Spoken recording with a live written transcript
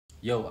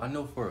Yo, I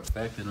know for a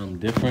fact that I'm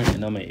different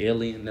and I'm an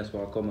alien. That's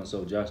why I call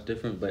myself Josh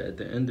Different. But at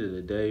the end of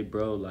the day,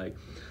 bro, like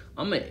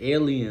I'm an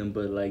alien,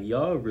 but like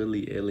y'all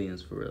really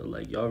aliens for real.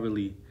 Like y'all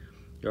really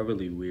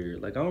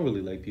weird. Like I don't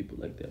really like people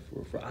like that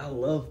for real. I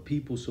love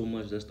people so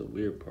much. That's the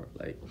weird part.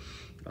 Like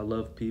I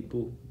love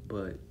people,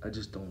 but I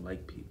just don't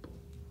like people.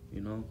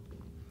 You know,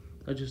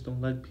 I just don't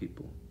like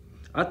people.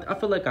 I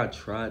feel like I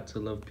tried to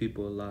love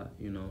people a lot.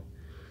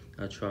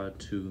 I tried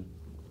to,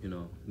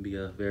 be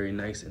a very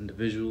nice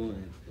individual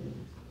and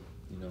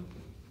you know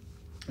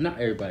not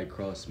everybody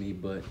crossed me,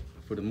 but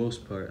for the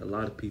most part, a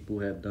lot of people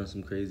have done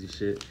some crazy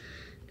shit.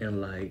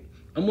 And like,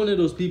 I'm one of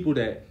those people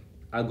that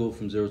I go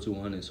from 0 to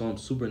 100. So I'm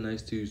super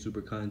nice to you,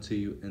 super kind to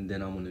you, and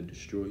then I want to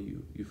destroy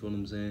you. You feel what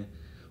I'm saying?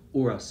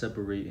 Or I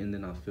separate and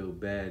then I feel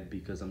bad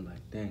because I'm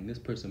like, dang, this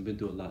person been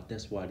through a lot.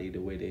 That's why they the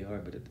way they are.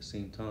 But at the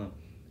same time,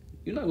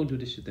 you're not gonna do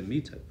this shit to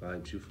me type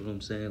vibes. You feel what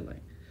I'm saying?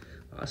 Like,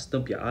 I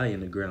stump your eye in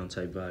the ground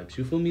type vibes.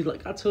 You feel me?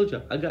 Like I told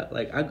you, I got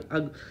like you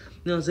know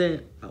what I'm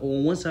saying?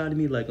 On one side of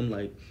me, like I'm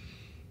like,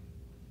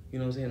 you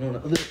know what I'm saying?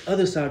 On the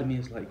other side of me,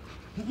 it's like,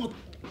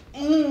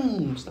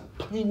 stop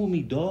playing with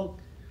me, dog.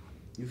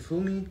 You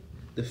feel me?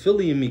 The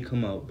Philly in me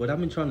come out, but I've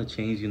been trying to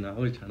change, I've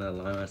been trying to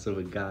align myself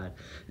with God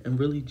and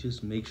really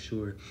just make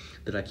sure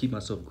that I keep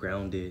myself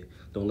grounded.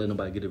 Don't let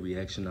nobody get a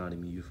reaction out of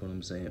me, you feel what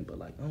I'm saying? But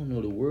like, I don't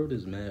know, the world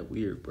is mad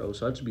weird, bro.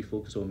 So I just be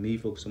focused on me,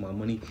 focus on my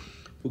money,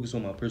 focus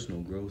on my personal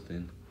growth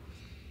and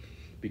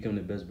become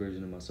the best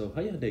version of myself.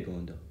 How y'all day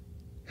going though?